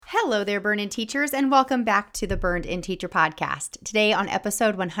Hello there, Burned In Teachers, and welcome back to the Burned In Teacher podcast. Today on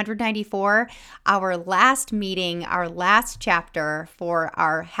episode 194, our last meeting, our last chapter for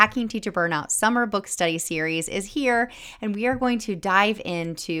our Hacking Teacher Burnout summer book study series is here, and we are going to dive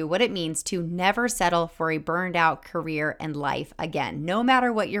into what it means to never settle for a burned out career and life again. No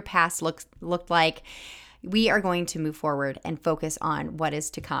matter what your past looked like, we are going to move forward and focus on what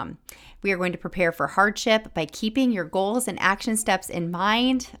is to come. We are going to prepare for hardship by keeping your goals and action steps in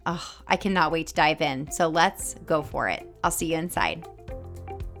mind. I cannot wait to dive in. So let's go for it. I'll see you inside.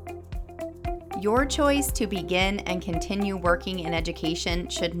 Your choice to begin and continue working in education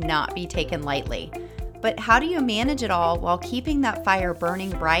should not be taken lightly. But how do you manage it all while keeping that fire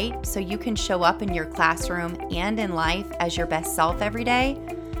burning bright so you can show up in your classroom and in life as your best self every day?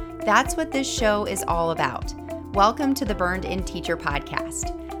 That's what this show is all about. Welcome to the Burned In Teacher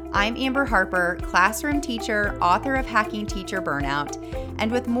podcast. I'm Amber Harper, classroom teacher, author of Hacking Teacher Burnout,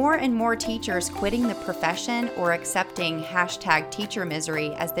 and with more and more teachers quitting the profession or accepting #teacher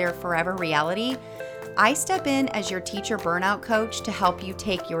misery as their forever reality, I step in as your teacher burnout coach to help you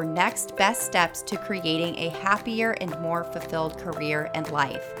take your next best steps to creating a happier and more fulfilled career and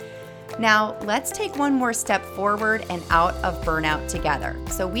life. Now, let's take one more step forward and out of burnout together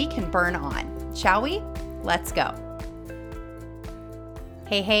so we can burn on. Shall we? Let's go.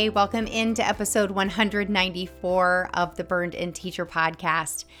 Hey, welcome into episode 194 of the Burned In Teacher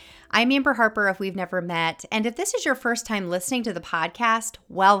podcast. I'm Amber Harper if we've never met, and if this is your first time listening to the podcast,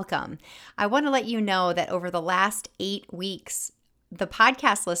 welcome. I want to let you know that over the last 8 weeks, the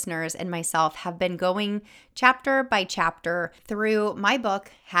podcast listeners and myself have been going chapter by chapter through my book,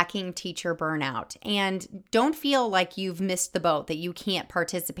 Hacking Teacher Burnout. And don't feel like you've missed the boat, that you can't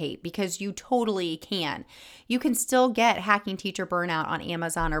participate, because you totally can. You can still get Hacking Teacher Burnout on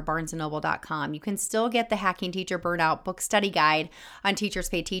Amazon or barnesandnoble.com. You can still get the Hacking Teacher Burnout book study guide on Teachers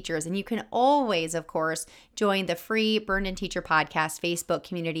Pay Teachers. And you can always, of course, join the free Burned In Teacher podcast Facebook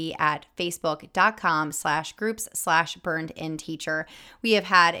community at facebook.com/groups/burnedinteacher. We have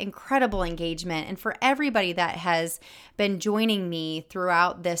had incredible engagement, and for everybody that has been joining me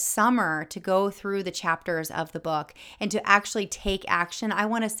throughout this summer to go through the chapters of the book and to actually take action, I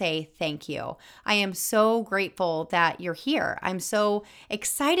want to say thank you. I am so grateful that you're here. I'm so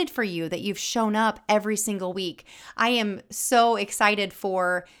excited for you that you've shown up every single week. I am so excited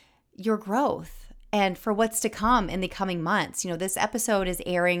for your growth and for what's to come in the coming months. This episode is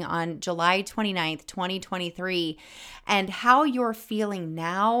airing on July 29th, 2023, and how you're feeling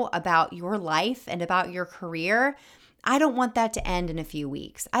now about your life and about your career, I don't want that to end in a few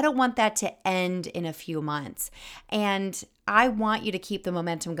weeks. I don't want that to end in a few months. And I want you to keep the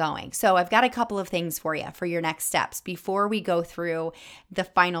momentum going. So I've got a couple of things for you for your next steps before we go through the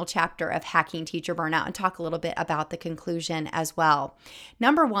final chapter of Hacking Teacher Burnout and talk a little bit about the conclusion as well.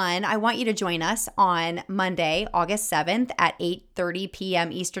 Number one, I want you to join us on Monday, August 7th at 8:30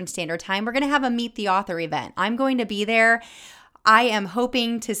 p.m. Eastern Standard Time. We're going to have a Meet the Author event. I'm going to be there. I am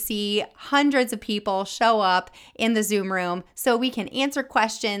hoping to see hundreds of people show up in the Zoom room so we can answer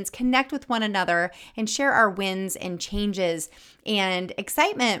questions, connect with one another, and share our wins and changes and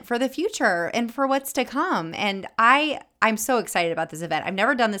excitement for the future and for what's to come. And I'm so excited about this event. I've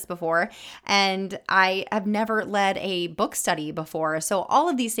never done this before, and I have never led a book study before. So all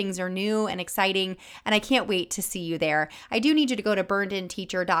of these things are new and exciting, and I can't wait to see you there. I do need you to go to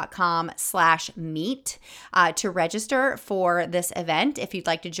burnedinteacher.com/meet to register for this event if you'd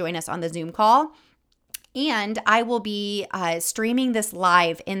like to join us on the Zoom call. And I will be streaming this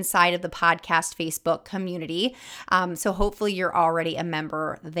live inside of the podcast Facebook community. So hopefully you're already a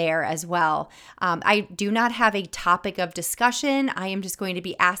member there as well. I do not have a topic of discussion. I am just going to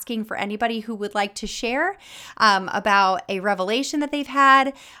be asking for anybody who would like to share about a revelation that they've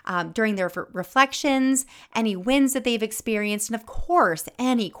had during their reflections, any wins that they've experienced, and of course,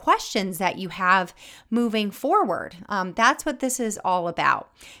 any questions that you have moving forward. That's what this is all about.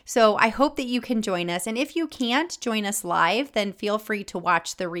 So I hope that you can join us. And if you can't join us live, then feel free to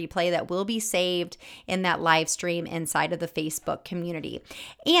watch the replay that will be saved in that live stream inside of the Facebook community.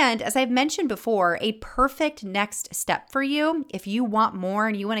 And as I've mentioned before, a perfect next step for you, if you want more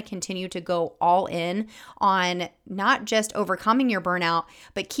and you want to continue to go all in on not just overcoming your burnout,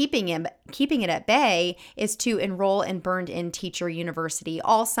 but keeping it at bay, is to enroll in Burned In Teacher University.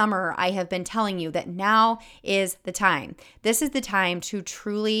 All summer, I have been telling you that now is the time. This is the time to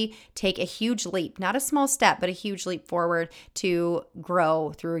truly take a huge leap, not a small step, but a huge leap forward to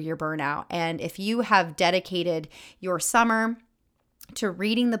grow through your burnout. And if you have dedicated your summer, to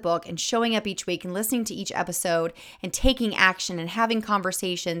reading the book and showing up each week and listening to each episode and taking action and having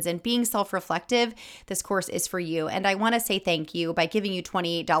conversations and being self-reflective, this course is for you. And I want to say thank you by giving you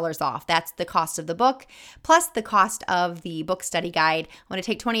 $28 off. That's the cost of the book plus the cost of the book study guide. I want to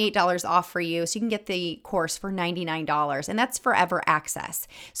take $28 off for you so you can get the course for $99, and that's forever access.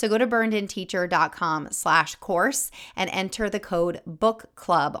 So go to burnedinteacher.com/course and enter the code book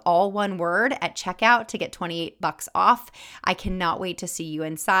club, all one word, at checkout to get $28 off. I cannot wait to see you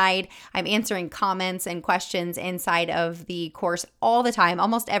inside. I'm answering comments and questions inside of the course all the time,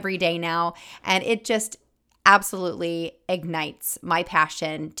 almost every day now, and it just absolutely ignites my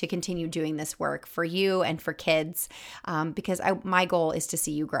passion to continue doing this work for you and for kids, because my goal is to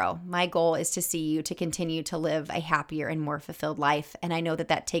see you grow. My goal is to see you to continue to live a happier and more fulfilled life, and I know that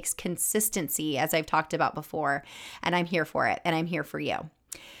that takes consistency, as I've talked about before, and I'm here for it, and I'm here for you.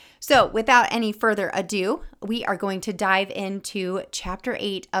 So without any further ado, we are going to dive into Chapter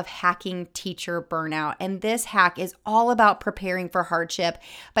 8 of Hacking Teacher Burnout. And this hack is all about preparing for hardship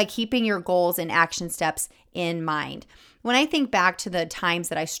by keeping your goals and action steps in mind. When I think back to the times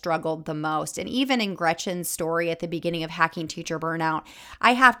that I struggled the most, and even in Gretchen's story at the beginning of Hacking Teacher Burnout,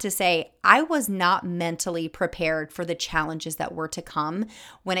 I have to say I was not mentally prepared for the challenges that were to come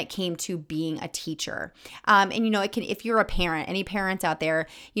when it came to being a teacher. And if you're a parent, any parents out there,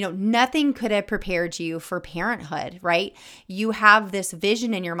 nothing could have prepared you for parenthood, right? You have this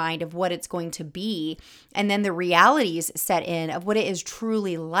vision in your mind of what it's going to be, and then the realities set in of what it is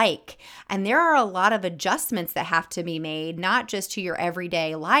truly like. And there are a lot of adjustments that have to be made, not just to your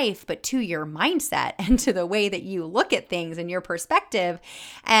everyday life, but to your mindset and to the way that you look at things and your perspective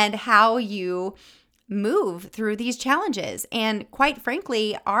and how you move through these challenges. And quite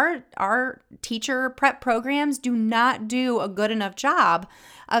frankly, our teacher prep programs do not do a good enough job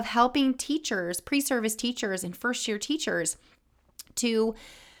of helping teachers, pre-service teachers and first-year teachers to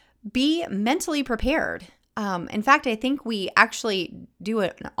be mentally prepared. In fact, I think we actually do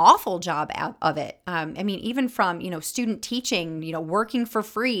an awful job of it. Even from, student teaching, working for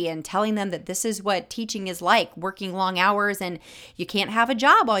free and telling them that this is what teaching is like, working long hours, and you can't have a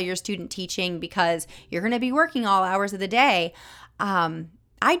job while you're student teaching because you're going to be working all hours of the day.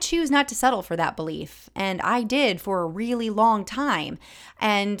 I choose not to settle for that belief, and I did for a really long time.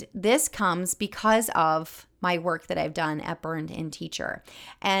 And this comes because of my work that I've done at Burned In Teacher.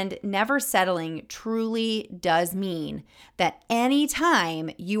 And never settling truly does mean that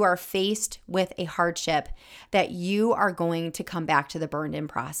anytime you are faced with a hardship, that you are going to come back to the burned in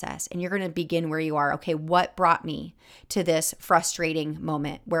process, and you're going to begin where you are. Okay, what brought me to this frustrating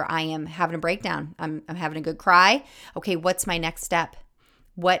moment where I am having a breakdown? I'm having a good cry. Okay, what's my next step?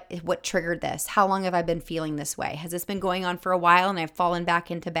 What triggered this? How long have I been feeling this way? Has this been going on for a while and I've fallen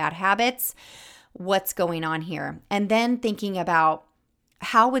back into bad habits? What's going on here? And then thinking about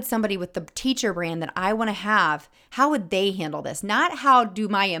how would somebody with the teacher brand that I want to have, how would they handle this? Not how do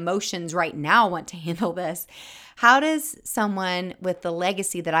my emotions right now want to handle this? How does someone with the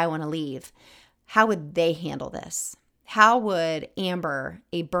legacy that I want to leave, how would they handle this? How would Amber,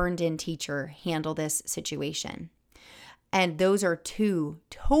 a burned-in teacher, handle this situation? And those are two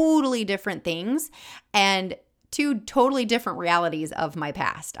totally different things and two totally different realities of my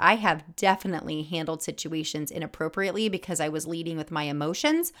past. I have definitely handled situations inappropriately because I was leading with my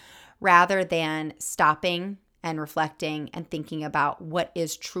emotions rather than stopping and reflecting and thinking about what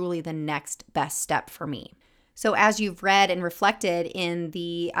is truly the next best step for me. So as you've read and reflected in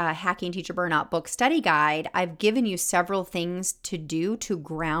the Hacking Teacher Burnout book study guide, I've given you several things to do to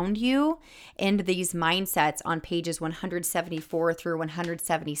ground you into these mindsets on pages 174 through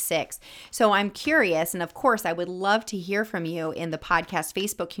 176. So I'm curious, and of course, I would love to hear from you in the podcast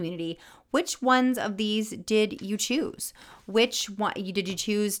Facebook community. Which ones of these did you choose? Which one did you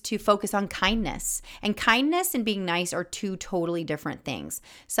choose to focus on kindness? And kindness and being nice are two totally different things.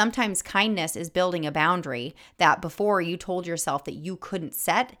 Sometimes kindness is building a boundary that before you told yourself that you couldn't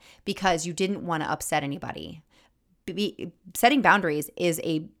set because you didn't want to upset anybody. Setting boundaries is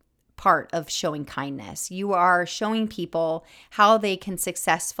a part of showing kindness. You are showing people how they can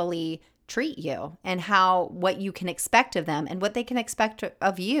successfully treat you and what you can expect of them and what they can expect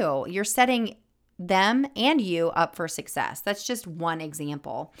of you. You're setting them and you up for success. That's just one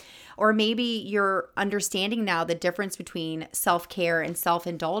example. Or maybe you're understanding now the difference between self-care and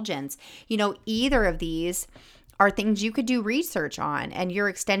self-indulgence. Either of these are things you could do research on, and you're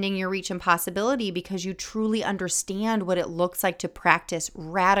extending your reach and possibility because you truly understand what it looks like to practice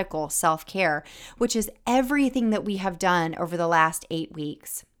radical self-care, which is everything that we have done over the last 8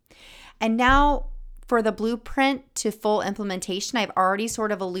 weeks. And now for the blueprint to full implementation, I've already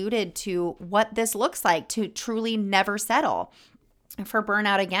sort of alluded to what this looks like to truly never settle. for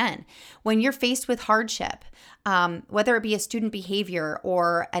burnout again. When you're faced with hardship, whether it be a student behavior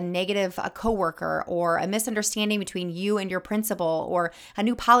or a coworker or a misunderstanding between you and your principal or a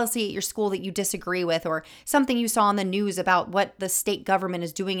new policy at your school that you disagree with or something you saw on the news about what the state government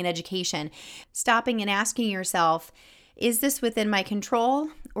is doing in education, stopping and asking yourself, is this within my control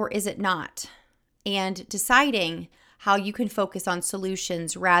or is it not? And deciding how you can focus on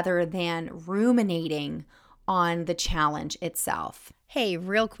solutions rather than ruminating on the challenge itself. Hey,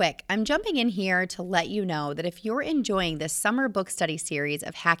 real quick, I'm jumping in here to let you know that if you're enjoying this summer book study series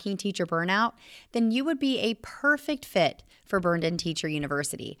of Hacking Teacher Burnout, then you would be a perfect fit for Burned In Teacher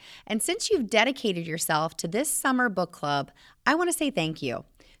University. And since you've dedicated yourself to this summer book club, I want to say thank you.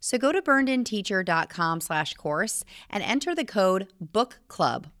 So go to burnedinteacher.com/course and enter the code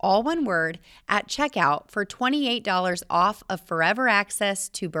BOOKCLUB, all one word, at checkout for $28 off of forever access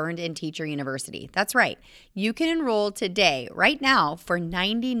to Burned In Teacher University. That's right. You can enroll today, right now, for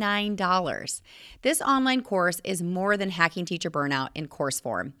 $99. This online course is more than Hacking Teacher Burnout in course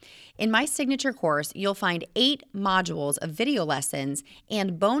form. In my signature course, you'll find 8 modules of video lessons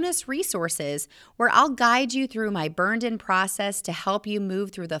and bonus resources where I'll guide you through my burned in process to help you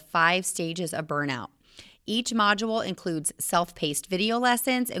move through the 5 stages of burnout. Each module includes self-paced video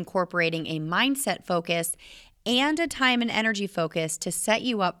lessons incorporating a mindset focus and a time and energy focus to set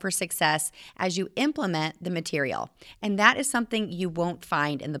you up for success as you implement the material. And that is something you won't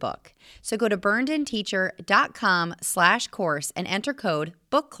find in the book. So go to burnedinteacher.com/course and enter code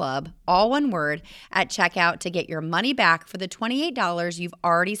BOOKCLUB, all one word, at checkout to get your money back for the $28 you've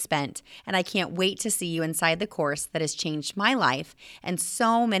already spent. And I can't wait to see you inside the course that has changed my life and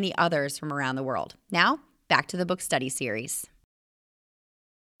so many others from around the world. Now, back to the book study series.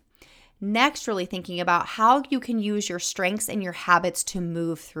 Next, really thinking about how you can use your strengths and your habits to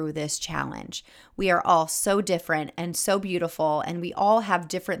move through this challenge. We are all so different and so beautiful, and we all have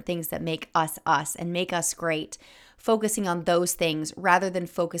different things that make us us and make us great. Focusing on those things rather than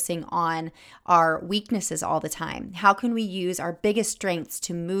focusing on our weaknesses all the time. How can we use our biggest strengths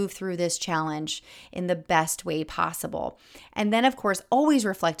to move through this challenge in the best way possible? And then, of course, always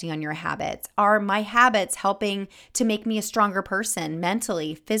reflecting on your habits. Are my habits helping to make me a stronger person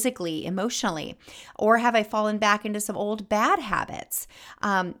mentally, physically, emotionally? Or have I fallen back into some old bad habits?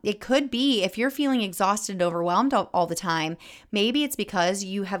 It could be if you're feeling exhausted and overwhelmed all the time, maybe it's because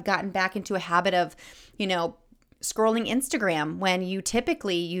you have gotten back into a habit of, scrolling Instagram when you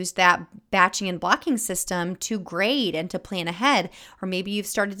typically use that batching and blocking system to grade and to plan ahead. Or maybe you've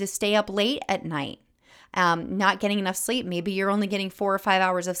started to stay up late at night, not getting enough sleep. Maybe you're only getting 4 or 5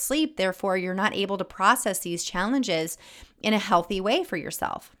 hours of sleep. Therefore, you're not able to process these challenges in a healthy way for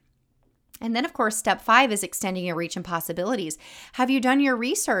yourself. And then, of course, step 5 is extending your reach and possibilities. Have you done your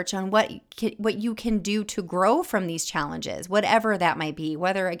research on what you can do to grow from these challenges, whatever that might be?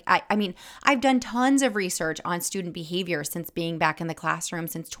 I've done tons of research on student behavior since being back in the classroom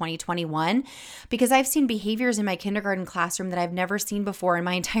since 2021, because I've seen behaviors in my kindergarten classroom that I've never seen before in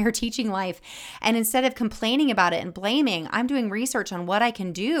my entire teaching life. And instead of complaining about it and blaming, I'm doing research on what I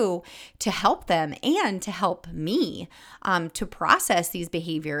can do to help them and to help me to process these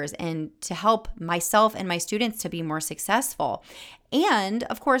behaviors and to help myself and my students to be more successful. And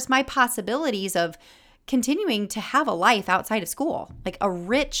of course, my possibilities of continuing to have a life outside of school, like a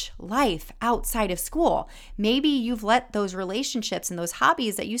rich life outside of school. Maybe you've let those relationships and those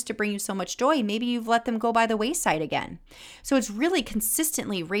hobbies that used to bring you so much joy, maybe you've let them go by the wayside again. So it's really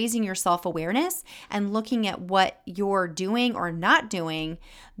consistently raising your self-awareness and looking at what you're doing or not doing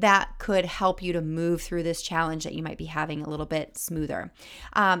that could help you to move through this challenge that you might be having a little bit smoother.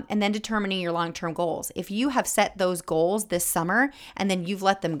 And then determining your long-term goals. If you have set those goals this summer and then you've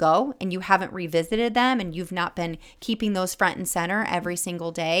let them go and you haven't revisited them and you've not been keeping those front and center every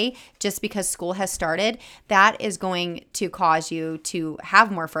single day just because school has started, that is going to cause you to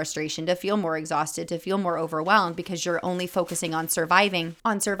have more frustration, to feel more exhausted, to feel more overwhelmed because you're only focusing on surviving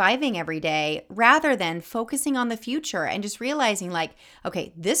every day rather than focusing on the future and just realizing like,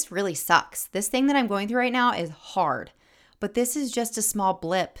 okay, this really sucks. This thing that I'm going through right now is hard, but this is just a small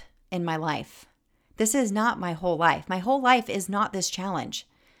blip in my life. This is not my whole life. My whole life is not this challenge.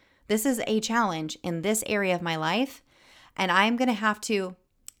 This is a challenge in this area of my life, and I'm going to have to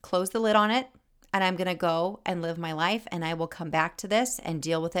close the lid on it, and I'm going to go and live my life, and I will come back to this and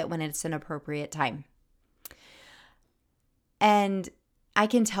deal with it when it's an appropriate time. And I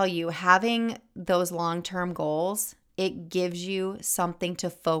can tell you, having those long-term goals, it gives you something to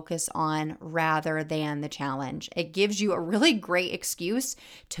focus on rather than the challenge. It gives you a really great excuse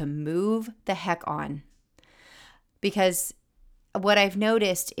to move the heck on. Because what I've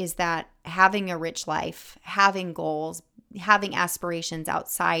noticed is that having a rich life, having goals, having aspirations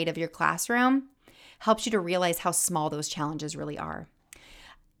outside of your classroom helps you to realize how small those challenges really are.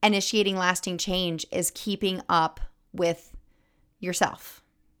 Initiating lasting change is keeping up with yourself,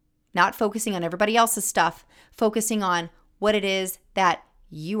 not focusing on everybody else's stuff, focusing on what it is that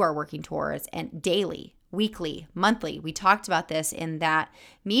you are working towards, and daily, weekly, monthly. We talked about this in that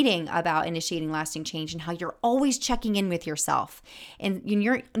meeting about initiating lasting change and how you're always checking in with yourself. And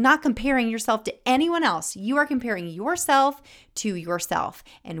you're not comparing yourself to anyone else. You are comparing yourself to yourself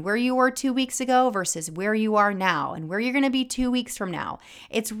and where you were 2 weeks ago versus where you are now and where you're going to be 2 weeks from now.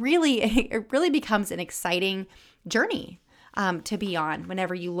 It really becomes an exciting journey to be on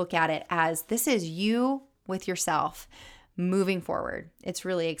whenever you look at it as this is you with yourself moving forward. It's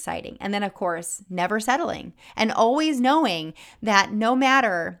really exciting. And then, of course, never settling and always knowing that no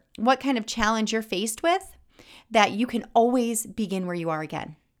matter what kind of challenge you're faced with, that you can always begin where you are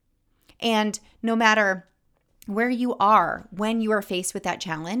again. And no matter where you are when you are faced with that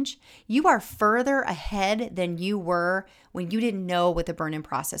challenge, you are further ahead than you were when you didn't know what the burn-in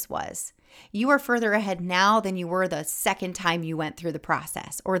process was. You are further ahead now than you were the second time you went through the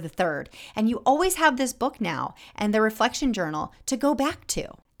process or the third. And you always have this book now and the reflection journal to go back to.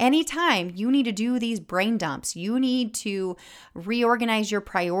 Anytime you need to do these brain dumps, you need to reorganize your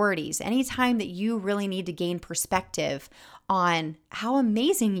priorities, anytime that you really need to gain perspective on how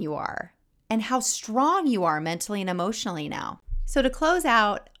amazing you are and how strong you are mentally and emotionally now. So to close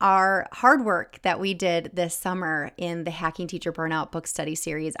out our hard work that we did this summer in the Hacking Teacher Burnout book study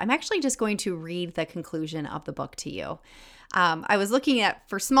series, I'm actually just going to read the conclusion of the book to you. I was looking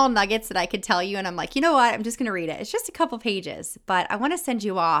for small nuggets that I could tell you, and I'm like, you know what? I'm just going to read it. It's just a couple pages, but I want to send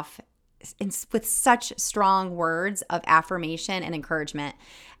you off with such strong words of affirmation and encouragement.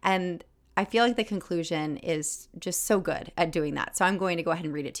 And I feel like the conclusion is just so good at doing that. So I'm going to go ahead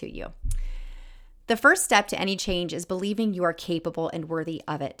and read it to you. The first step to any change is believing you are capable and worthy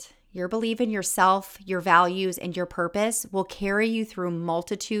of it. Your belief in yourself, your values, and your purpose will carry you through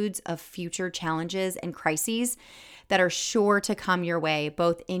multitudes of future challenges and crises that are sure to come your way,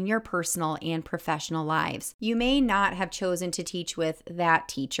 both in your personal and professional lives. You may not have chosen to teach with that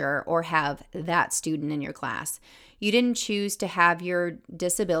teacher or have that student in your class. You didn't choose to have your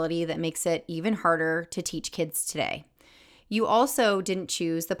disability that makes it even harder to teach kids today. You also didn't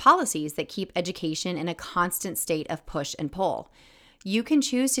choose the policies that keep education in a constant state of push and pull. You can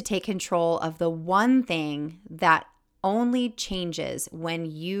choose to take control of the one thing that only changes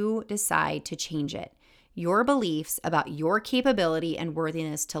when you decide to change it. Your beliefs about your capability and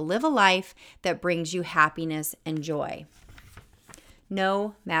worthiness to live a life that brings you happiness and joy,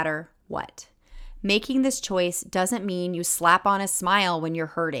 no matter what. Making this choice doesn't mean you slap on a smile when you're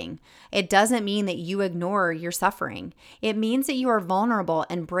hurting. It doesn't mean that you ignore your suffering. It means that you are vulnerable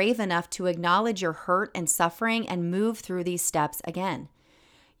and brave enough to acknowledge your hurt and suffering and move through these steps again.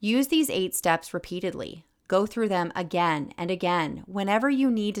 Use these 8 steps repeatedly. Go through them again and again whenever you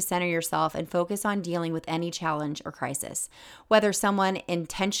need to center yourself and focus on dealing with any challenge or crisis. Whether someone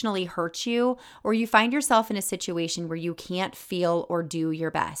intentionally hurts you or you find yourself in a situation where you can't feel or do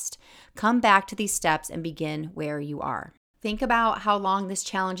your best, come back to these steps and begin where you are. Think about how long this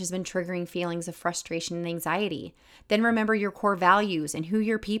challenge has been triggering feelings of frustration and anxiety. Then remember your core values and who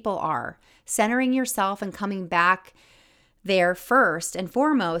your people are. Centering yourself and coming back there first and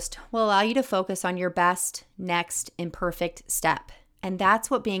foremost will allow you to focus on your best, next, imperfect step. And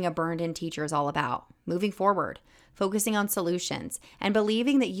that's what being a burned-in teacher is all about. Moving forward, focusing on solutions, and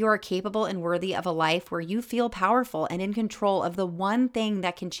believing that you are capable and worthy of a life where you feel powerful and in control of the one thing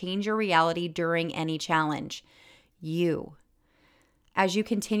that can change your reality during any challenge. You. As you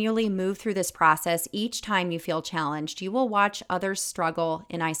continually move through this process, each time you feel challenged, you will watch others struggle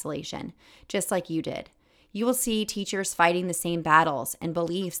in isolation, just like you did. You will see teachers fighting the same battles and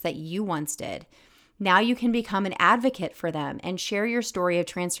beliefs that you once did. Now you can become an advocate for them and share your story of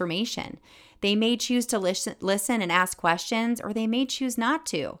transformation. They may choose to listen and ask questions, or they may choose not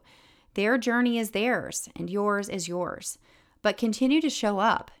to. Their journey is theirs, and yours is yours. But continue to show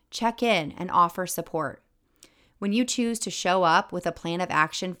up, check in, and offer support. When you choose to show up with a plan of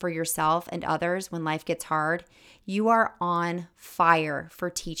action for yourself and others when life gets hard, you are on fire for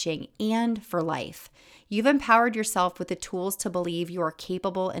teaching and for life. You've empowered yourself with the tools to believe you are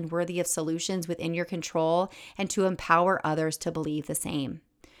capable and worthy of solutions within your control and to empower others to believe the same.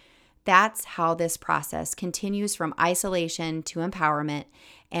 That's how this process continues from isolation to empowerment,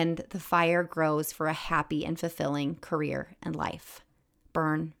 and the fire grows for a happy and fulfilling career and life.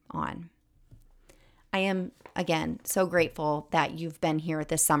 Burn on. I am, again, so grateful that you've been here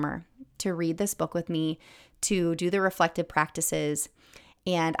this summer to read this book with me, to do the reflective practices,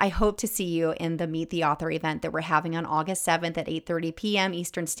 And I hope to see you in the Meet the Author event that we're having on August 7th at 8:30 p.m.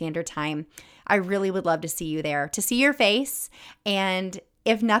 Eastern Standard Time. I really would love to see you there, to see your face, and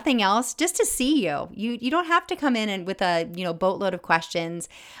if nothing else, just to see you. You don't have to come in and with a boatload of questions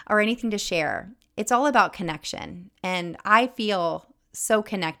or anything to share. It's all about connection, and I feel so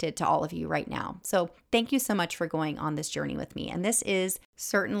connected to all of you right now. So thank you so much for going on this journey with me. And this is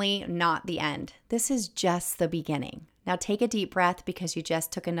certainly not the end. This is just the beginning. Now take a deep breath because you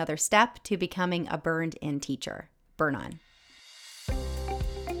just took another step to becoming a burned-in teacher. Burn on.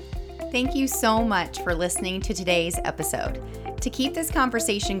 Thank you so much for listening to today's episode. To keep this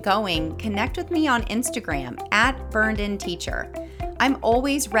conversation going, connect with me on Instagram @burnedinteacher. I'm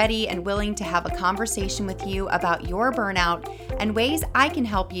always ready and willing to have a conversation with you about your burnout and ways I can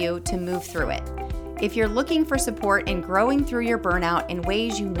help you to move through it. If you're looking for support in growing through your burnout in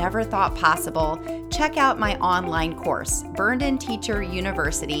ways you never thought possible, check out my online course, Burned In Teacher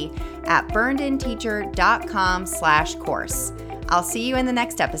University, at burnedinteacher.com/course. I'll see you in the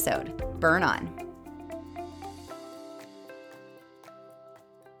next episode. Burn on.